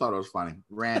 I just thought it was funny.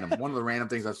 Random. One of the random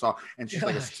things I saw. And she's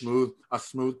like a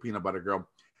smooth peanut butter girl.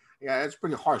 Yeah, it's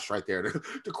pretty harsh right there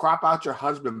to crop out your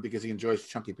husband because he enjoys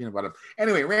chunky peanut butter.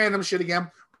 Anyway, random shit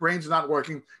again. Brain's not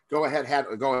working. Go ahead. I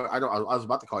was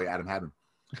about to call you Adam Hadwin.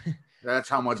 That's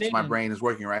how much Canadian. My brain is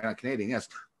working right now. Canadian, yes.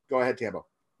 Go ahead, Tambo.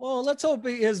 Well, let's hope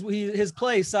his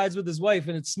play sides with his wife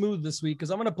and it's smooth this week, because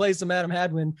I'm going to play some Adam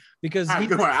Hadwin because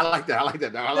good one. I like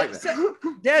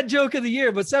that. Dad joke of the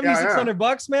year, but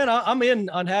 $7,600, man. I'm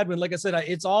in on Hadwin. Like I said,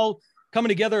 it's all coming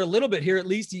together a little bit here, at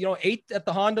least. 8th at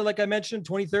the Honda, like I mentioned,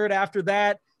 23rd after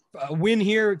that. A win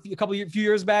here a few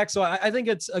years back. So I think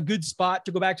it's a good spot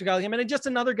to go back to guy like him. And just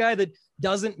another guy that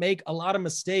doesn't make a lot of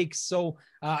mistakes. So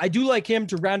I do like him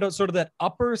to round out sort of that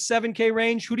upper 7K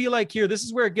range. Who do you like here? This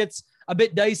is where it gets a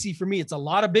bit dicey for me. It's a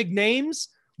lot of big names,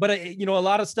 but a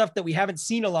lot of stuff that we haven't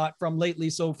seen a lot from lately.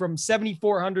 So from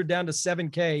 7,400 down to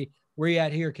 7K, where are you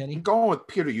at here, Kenny? I'm going with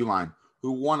Peter Uihlein,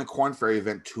 who won a Corn Ferry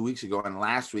event 2 weeks ago, and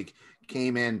last week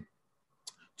came in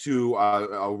to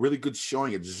a really good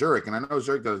showing at Zurich. And I know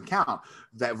Zurich doesn't count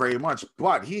that very much,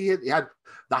 but he had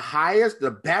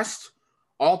the best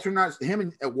alternate, him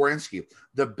and Warinsky,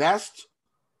 the best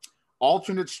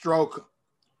alternate stroke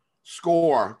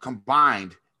score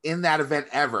combined in that event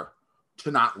ever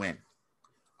to not win.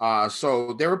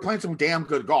 So they were playing some damn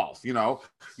good golf,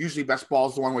 Usually best ball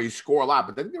is the one where you score a lot,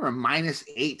 but then they were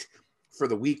 -8 for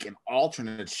the week in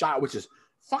alternate shot, which is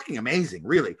fucking amazing,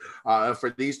 really,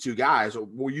 for these two guys,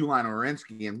 Uihlein and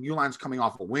Warinsky. And Uihlein's coming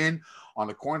off a win on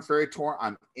the Corn Ferry Tour.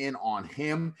 I'm in on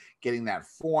him getting that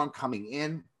form coming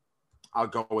in. I'll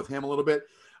go with him a little bit.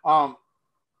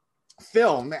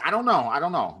 Phil, I don't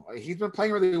know. He's been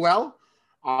playing really well,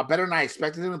 better than I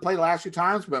expected him to play the last few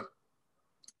times, but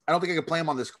I don't think I could play him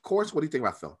on this course. What do you think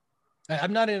about Phil?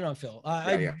 I'm not in on Phil.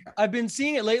 I've been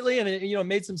seeing it lately, and it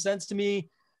made some sense to me.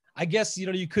 I guess,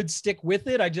 you could stick with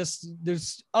it.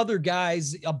 There's other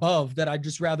guys above that I'd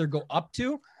just rather go up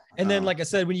to. And then, like I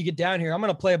said, when you get down here, I'm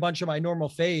going to play a bunch of my normal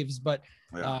faves, but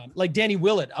like Danny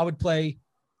Willett, I would play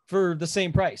for the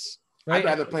same price. Right? I'd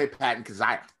rather play Patton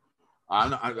Kazaya.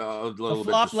 The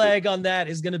flop leg on that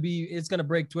is going to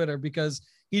break Twitter, because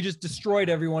he just destroyed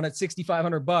everyone at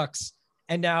 $6,500.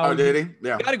 And now did he?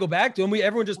 Yeah. Got to go back to him.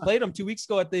 Everyone just played him 2 weeks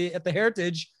ago at the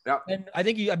Heritage. Yep. And I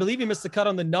believe he missed the cut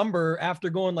on the number after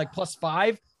going like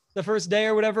 +5 the first day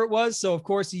or whatever it was. So of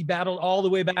course he battled all the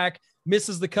way back,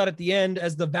 misses the cut at the end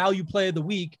as the value play of the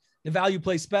week, the value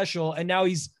play special. And now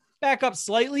he's back up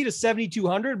slightly to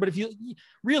 7,200. But if you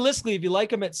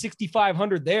like him at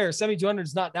 6,500 there, 7,200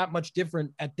 is not that much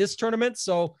different at this tournament.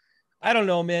 So I don't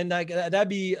know, man. That'd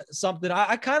be something.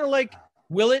 I kind of like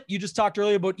Willett. You just talked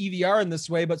earlier about EVR in this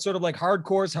way, but sort of like hard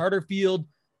course, harder field,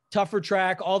 tougher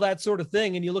track, all that sort of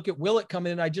thing. And you look at Willett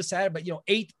coming in, I just had it, but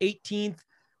 8th, 18th,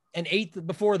 and 8th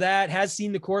before that, has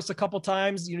seen the course a couple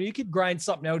times. You could grind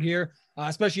something out here,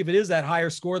 especially if it is that higher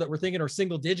score that we're thinking, or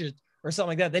single digit or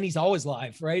something like that. Then he's always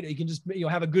live, right? You can just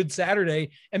have a good Saturday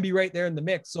and be right there in the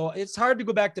mix. So it's hard to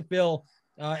go back to Phil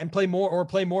and play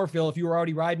more Phil if you were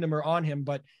already riding him or on him.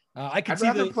 But I'd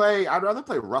rather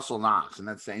play Russell Knox, and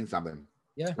that's saying something.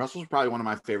 Yeah, Russell's probably one of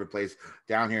my favorite plays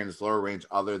down here in this lower range,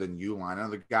 other than Uihlein.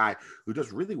 Another guy who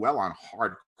does really well on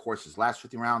hard courses. Last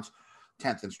 50 rounds,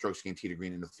 10th in strokes gained tee to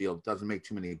green in the field. Doesn't make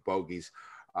too many bogeys.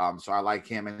 So I like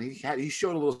him, and he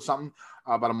showed a little something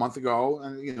about a month ago.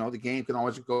 And the game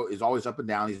is always up and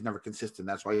down. He's never consistent.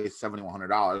 That's why he's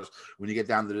 $7,100. When you get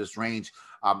down to this range,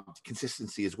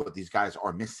 consistency is what these guys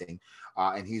are missing,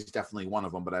 and he's definitely one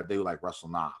of them. But I do like Russell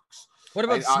Knox. What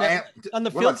about on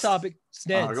the field topic?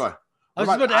 Sneds. Go ahead. I was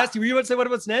just about to ask you. Were you about to say what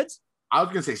about Sneds? I was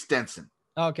going to say Stenson.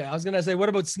 Okay, I was going to say what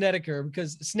about Snedeker,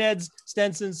 because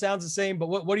Stenson sounds the same. But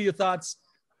what are your thoughts?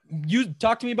 You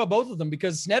talk to me about both of them,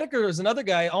 because Snedeker is another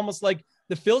guy, almost like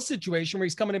the Phil situation, where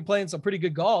he's coming and playing some pretty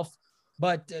good golf,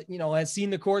 but has seen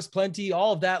the course plenty.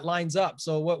 All of that lines up.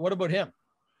 So what about him?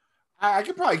 I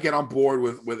could probably get on board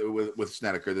with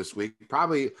Snedeker this week.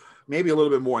 Probably maybe a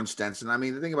little bit more in Stenson. I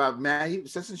mean, the thing about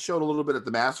Stenson showed a little bit at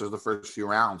the Masters the first few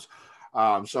rounds.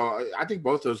 So I think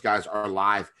both those guys are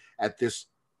live at this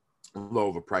low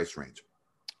of a price range.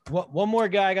 One more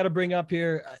guy I got to bring up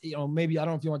here. Maybe I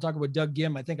don't know if you want to talk about Doug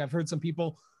Gim. I think I've heard some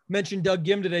people mention Doug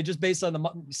Gim today just based on the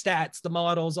stats, the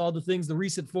models, all the things, the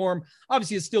recent form.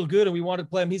 Obviously, it's still good, and we want to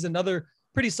play him. He's another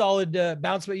pretty solid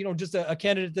bounce, but just a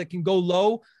candidate that can go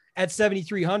low at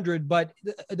 7,300. But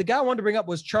the guy I wanted to bring up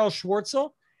was Charles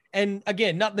Schwartzel. And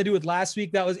again, nothing to do with last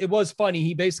week. It was funny.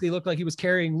 He basically looked like he was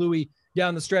carrying Louis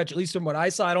down the stretch, at least from what I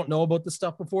saw. I don't know about the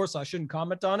stuff before, so I shouldn't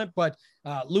comment on it. But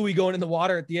Louis going in the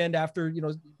water at the end after,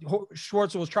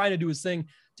 Schwartzel was trying to do his thing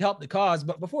to help the cause.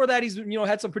 But before that, he's,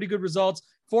 had some pretty good results.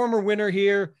 Former winner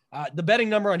here. The betting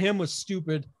number on him was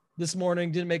stupid this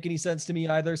morning. Didn't make any sense to me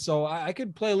either. So I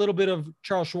could play a little bit of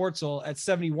Charles Schwartzel at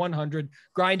 7,100,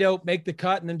 grind out, make the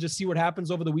cut, and then just see what happens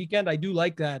over the weekend. I do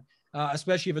like that,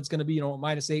 especially if it's going to be,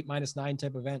 -8, -9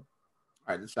 type event.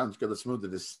 All right, that sounds good. Let's move to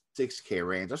the 6K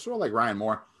range. I sort of like Ryan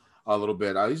Moore a little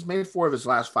bit. He's made 4 of his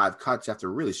last 5 cuts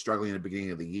after really struggling in the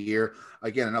beginning of the year.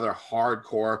 Again, another hard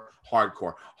course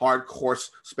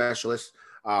specialist.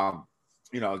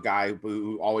 A guy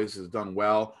who always has done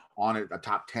well on it, a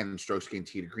top 10 strokes gained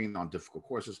tee to green on difficult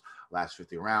courses, last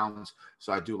 50 rounds.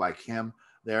 So I do like him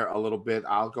there a little bit.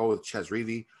 I'll go with Ches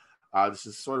Reavie. This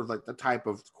is sort of like the type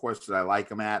of course that I like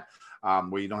him at.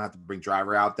 Where you don't have to bring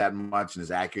driver out that much, and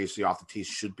his accuracy off the tee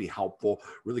should be helpful.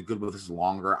 Really good with his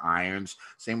longer irons.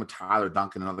 Same with Tyler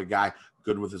Duncan, another guy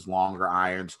good with his longer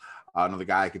irons. Another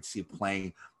guy I could see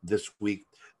playing this week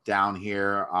down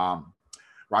here.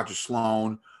 Roger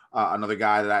Sloan, another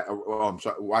guy that I'm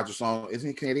sorry, Roger Sloan, isn't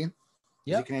he Canadian?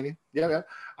 Yeah. Is he Canadian? Yeah.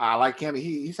 I like him.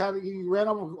 He ran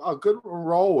a good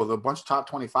roll with a bunch of top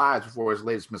 25s before his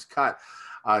latest miscut.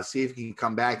 See if he can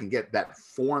come back and get that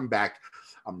form back.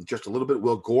 Just a little bit.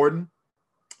 Will Gordon,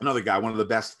 another guy, one of the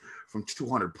best from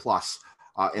 200 plus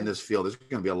in this field. There's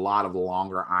going to be a lot of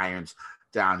longer irons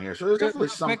down here. So there's definitely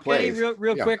some plays.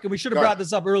 Real quick, and we should have brought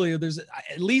this up earlier. There's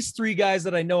at least 3 guys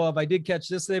that I know of. I did catch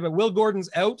this today, but Will Gordon's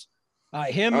out.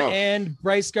 And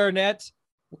Bryce Garnett,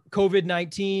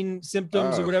 COVID-19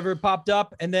 symptoms or whatever popped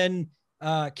up. And then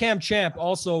Cam Champ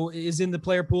also is in the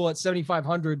player pool at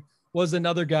 7,500. Was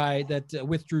another guy that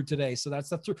withdrew today. So that's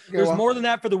there's more than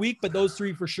that for the week, but those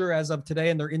 3 for sure as of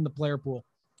today, and they're in the player pool.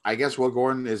 I guess Will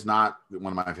Gordon is not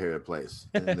one of my favorite plays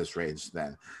in this range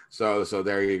then. So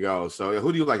there you go. So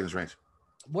who do you like in this range?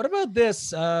 What about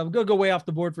this? I'm going to go way off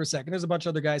the board for a second. There's a bunch of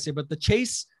other guys here, but the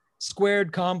Chase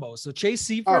squared combo. So Chase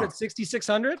Seifert at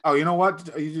 6,600. Oh, you know what?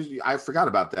 I forgot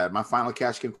about that. My final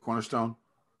cash game cornerstone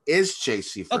is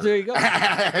Chase Seifert. Oh, there you go.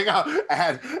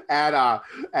 at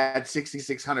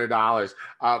 $6,600.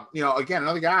 Again,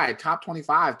 another guy, top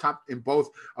 25, top in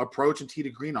both approach and tee to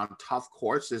green on tough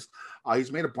courses.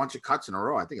 He's made a bunch of cuts in a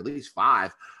row. I think at least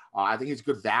 5. I think he's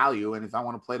good value. And if I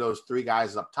want to play those 3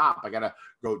 guys up top, I got to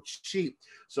go cheap.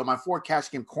 So my 4 cash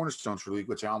game cornerstones for the week,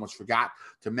 which I almost forgot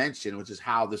to mention, which is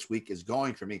how this week is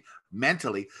going for me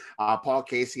mentally. Paul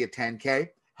Casey at 10K,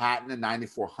 Hatton at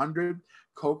 9,400.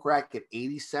 Kokrak at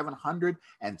 8,700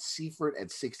 and Seifert at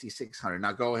 6,600.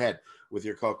 Now go ahead with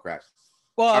your Kokrak.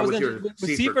 Well, with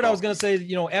Seifert, I was going to say,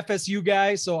 FSU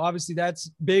guy. So obviously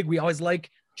that's big. We always like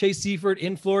Chase Seifert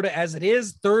in Florida as it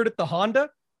is. 3rd at the Honda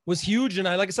was huge. And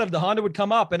like I said, the Honda would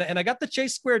come up and I got the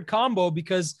Chase squared combo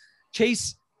because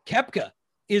Chase Koepka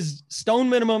is stone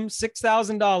minimum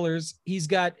 $6,000.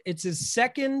 It's his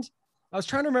second. I was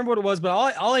trying to remember what it was, but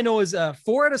all I know is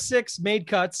 4 out of 6 made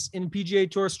cuts in PGA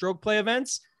Tour stroke play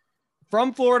events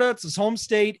from Florida. It's his home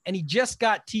state, and he just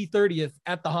got T30th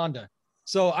at the Honda.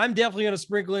 So I'm definitely going to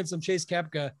sprinkle in some Chase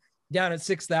Koepka down at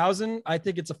 6,000. I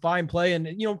think it's a fine play, and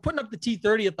putting up the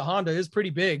T30 at the Honda is pretty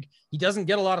big. He doesn't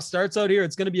get a lot of starts out here.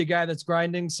 It's going to be a guy that's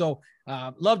grinding. So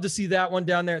love to see that one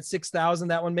down there at 6,000.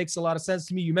 That one makes a lot of sense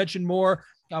to me. You mentioned more.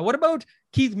 What about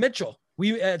Keith Mitchell?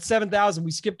 We at 7,000,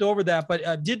 we skipped over that,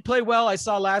 but did play well. I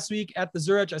saw last week at the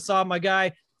Zurich. I saw my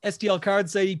guy STL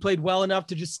Cards say he played well enough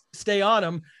to just stay on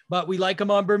him, but we like him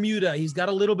on Bermuda. He's got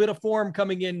a little bit of form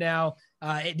coming in now.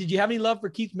 Did you have any love for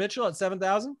Keith Mitchell at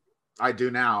 7,000? I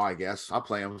do now, I guess. I'll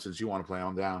play him since you want to play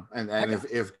him down. And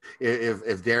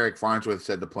if Derek Farnsworth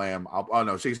said to play him,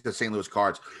 she said St. Louis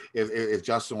Cards. If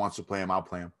Justin wants to play him, I'll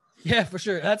play him. Yeah, for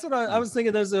sure. That's what I was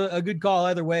thinking. There's a good call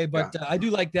either way, but I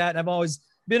do like that. I've always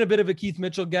been a bit of a Keith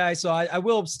Mitchell guy, so I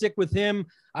will stick with him.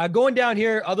 Going down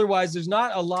here, otherwise, there's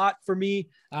not a lot for me.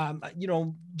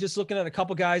 Just looking at a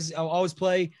couple guys, I'll always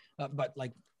play, but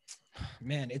like,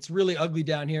 man, it's really ugly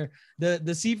down here.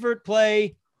 The Seifert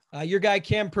play, your guy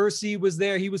Cam Percy was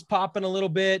there. He was popping a little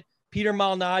bit. Peter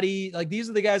Malnati, like these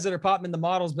are the guys that are popping in the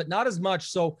models, but not as much.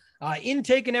 So in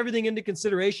taking everything into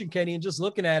consideration, Kenny, and just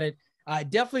looking at it, it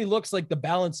definitely looks like the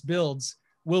balanced builds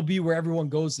will be where everyone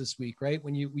goes this week, right?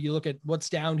 When you look at what's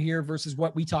down here versus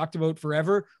what we talked about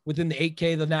forever within the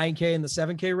 8K, the 9K, and the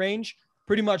 7K range,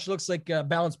 pretty much looks like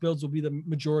balanced builds will be the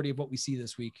majority of what we see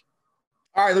this week.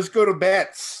 All right, let's go to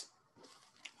bets.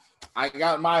 I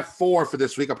got my 4 for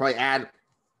this week. I'll probably add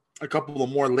a couple of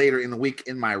more later in the week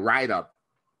in my write-up.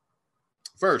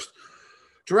 First,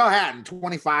 Terrell Hatton,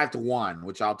 25-1,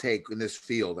 which I'll take in this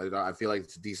field. I feel like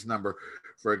it's a decent number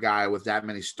for a guy with that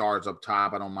many stars up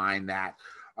top. I don't mind that.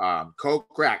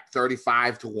 Kokrak,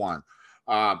 35-1.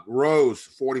 Rose,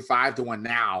 45-1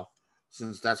 now,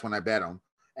 since that's when I bet him.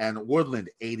 And Woodland,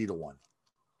 80-1.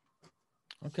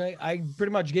 Okay, I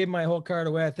pretty much gave my whole card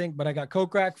away, I think, but I got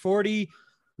Kokrak, 40,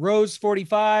 Rose,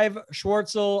 45,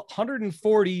 Schwartzel,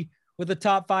 140 with the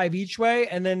top 5 each way,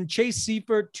 and then Chase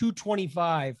Seifert,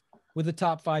 225 with the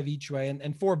top 5 each way,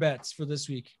 and 4 bets for this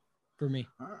week for me.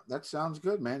 All right, that sounds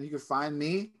good, man. You can find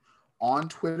me on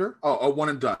Twitter. Oh, one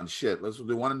and done. Shit, let's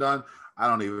do one and done. I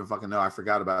don't even fucking know. I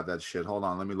forgot about that shit. Hold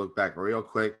on, let me look back real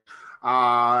quick.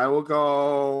 I will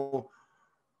go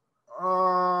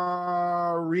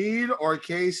Reed or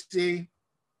Casey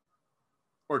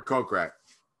or Kokrak.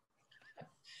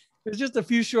 It was just a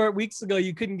few short weeks ago.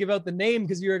 You couldn't give out the name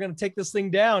because you were going to take this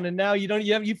thing down, and now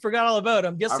you forgot all about it.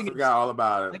 I'm guessing I forgot all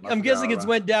about it. I'm guessing it's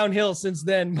went downhill since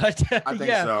then. But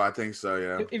I think so.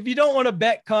 Yeah. If you don't want to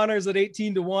bet Connors at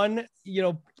 18-1,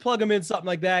 plug him in something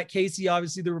like that. Casey,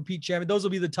 obviously the repeat champion. Those will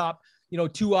be the top,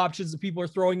 2 options that people are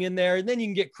throwing in there, and then you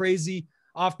can get crazy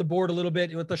off the board a little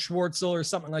bit with the Schwartzel or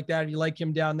something like that if you like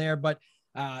him down there. But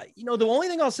the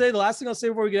last thing I'll say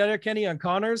before we get out of here, Kenny, on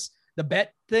Connors, the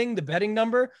betting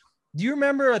number. Do you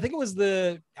remember? I think it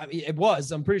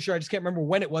was I'm pretty sure. I just can't remember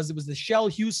when it was. It was the Shell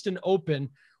Houston Open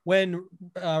when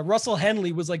Russell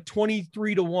Henley was like 23-1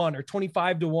 or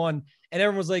 25-1. And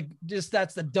everyone was like,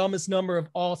 that's the dumbest number of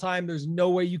all time. There's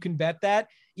no way you can bet that,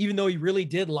 even though he really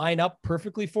did line up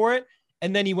perfectly for it.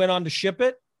 And then he went on to ship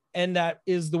it. And that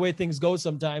is the way things go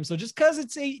sometimes. So just because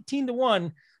it's 18-1,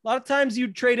 a lot of times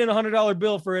you'd trade in $100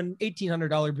 bill for an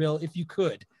 $1,800 bill if you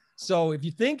could. So if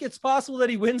you think it's possible that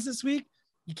he wins this week,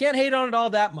 you can't hate on it all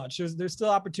that much. There's still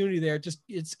opportunity there.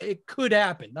 It could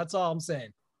happen. That's all I'm saying.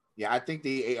 Yeah, I think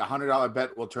the $100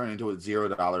 bet will turn into a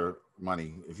 $0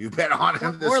 money if you bet on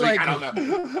him this week. Like, I don't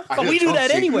know. But we do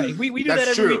that anyway. We do that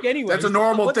every week anyway. That's a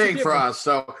normal thing for us.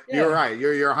 So yeah. You're right.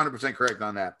 You're 100% correct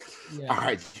on that. Yeah. All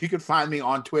right. You can find me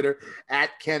on Twitter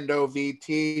at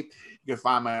KendoVT. You can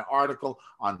find my article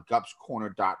on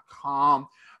gupscorner.com.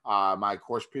 My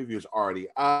course preview is already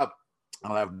up.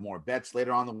 I'll have more bets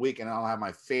later on in the week, and I'll have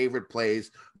my favorite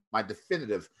plays, my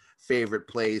definitive favorite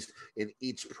plays in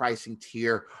each pricing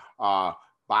tier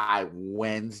by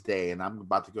Wednesday. And I'm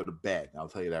about to go to bed. I'll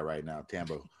tell you that right now.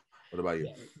 Tambo, what about you?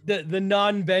 The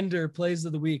non-vendor plays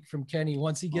of the week from Kenny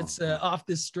once he gets off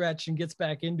this stretch and gets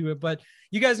back into it. But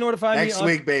you guys know where to find me. Next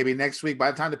week, baby. Next week.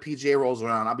 By the time the PGA rolls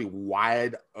around, I'll be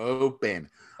wide open.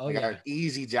 I got an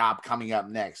easy job coming up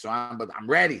next. So I'm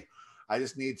ready. I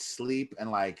just need sleep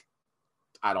and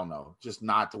I don't know, just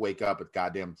not to wake up at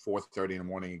goddamn 4:30 in the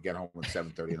morning and get home at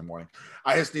 7:30 in the morning.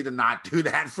 I just need to not do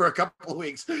that for a couple of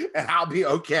weeks and I'll be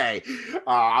okay.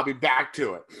 I'll be back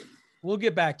to it. We'll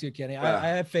get back to it, Kenny. I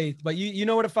have faith, but you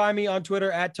know where to find me on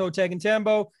Twitter at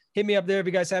ToeTagAndTambo. Hit me up there if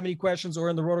you guys have any questions or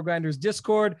in the RotoGrinders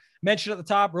Discord. Mention at the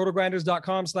top,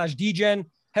 rotogrinders.com/dgen.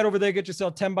 Head over there, get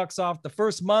yourself $10 off the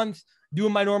first month.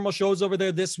 Doing my normal shows over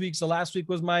there this week. So last week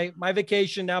was my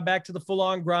vacation. Now back to the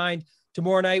full-on grind.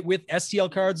 Tomorrow night with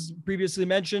STL Cards previously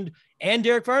mentioned and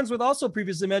Derek Farnsworth also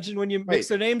previously mentioned when you mix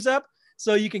their names up.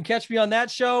 So you can catch me on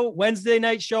that show. Wednesday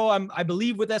night show, I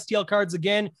believe with STL Cards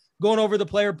again, going over the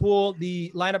player pool, the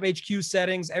lineup HQ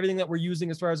settings, everything that we're using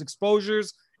as far as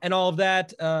exposures and all of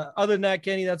that. Other than that,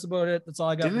 Kenny, that's about it. That's all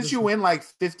I got. Didn't you win like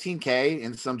 $15K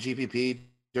in some GPP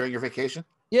during your vacation?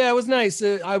 Yeah, it was nice.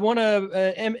 I won a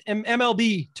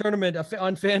MLB tournament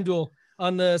on FanDuel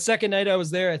on the second night I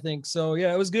was there, I think. So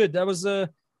yeah, it was good. That was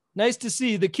nice to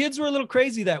see. The kids were a little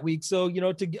crazy that week. So, you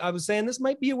know, I was saying this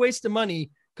might be a waste of money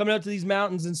coming out to these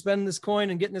mountains and spending this coin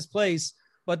and getting this place,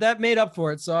 but that made up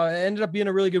for it. So it ended up being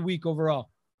a really good week overall.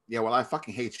 Yeah, well, I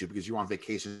fucking hate you because you're on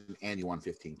vacation and you won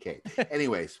 15K.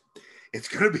 Anyways, it's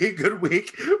going to be a good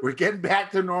week. We're getting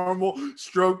back to normal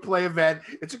stroke play event.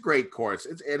 It's a great course.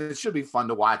 And it should be fun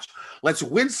to watch. Let's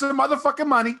win some motherfucking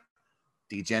money.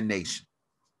 DGen Nation.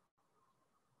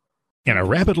 In a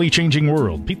rapidly changing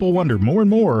world, people wonder more and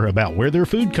more about where their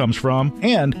food comes from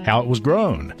and how it was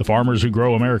grown. The farmers who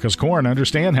grow America's corn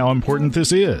understand how important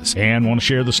this is and want to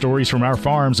share the stories from our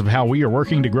farms of how we are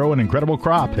working to grow an incredible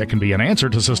crop that can be an answer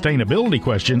to sustainability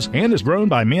questions and is grown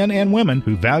by men and women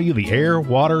who value the air,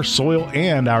 water, soil,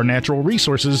 and our natural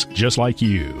resources just like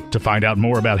you. To find out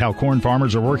more about how corn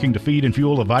farmers are working to feed and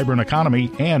fuel a vibrant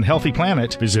economy and healthy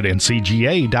planet, visit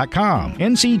ncga.com.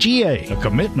 NCGA, a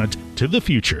commitment to the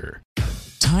future.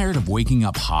 Tired of waking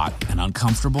up hot and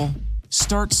uncomfortable?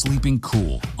 Start sleeping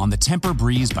cool on the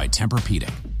Tempur-Breeze by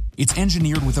Tempur-Pedic. It's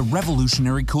engineered with a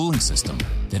revolutionary cooling system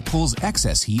that pulls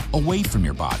excess heat away from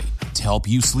your body to help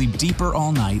you sleep deeper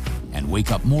all night and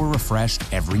wake up more refreshed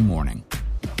every morning.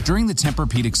 During the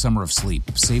Tempur-Pedic Summer of Sleep,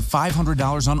 save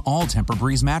 $500 on all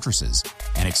Tempur-Breeze mattresses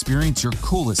and experience your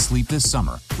coolest sleep this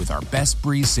summer with our best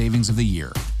Breeze savings of the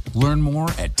year. Learn more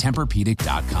at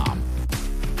TempurPedic.com.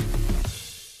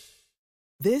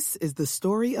 This is the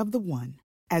story of the one.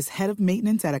 As head of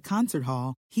maintenance at a concert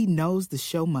hall, he knows the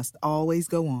show must always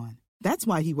go on. That's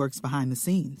why he works behind the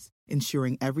scenes,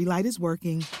 ensuring every light is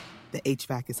working, the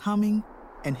HVAC is humming,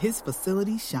 and his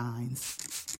facility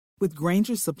shines. With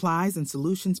Grainger's supplies and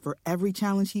solutions for every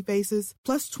challenge he faces,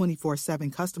 plus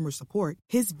 24/7 customer support,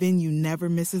 his venue never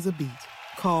misses a beat.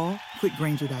 Call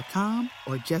quickgrainger.com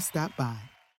or just stop by.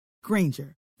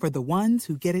 Grainger, for the ones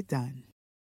who get it done.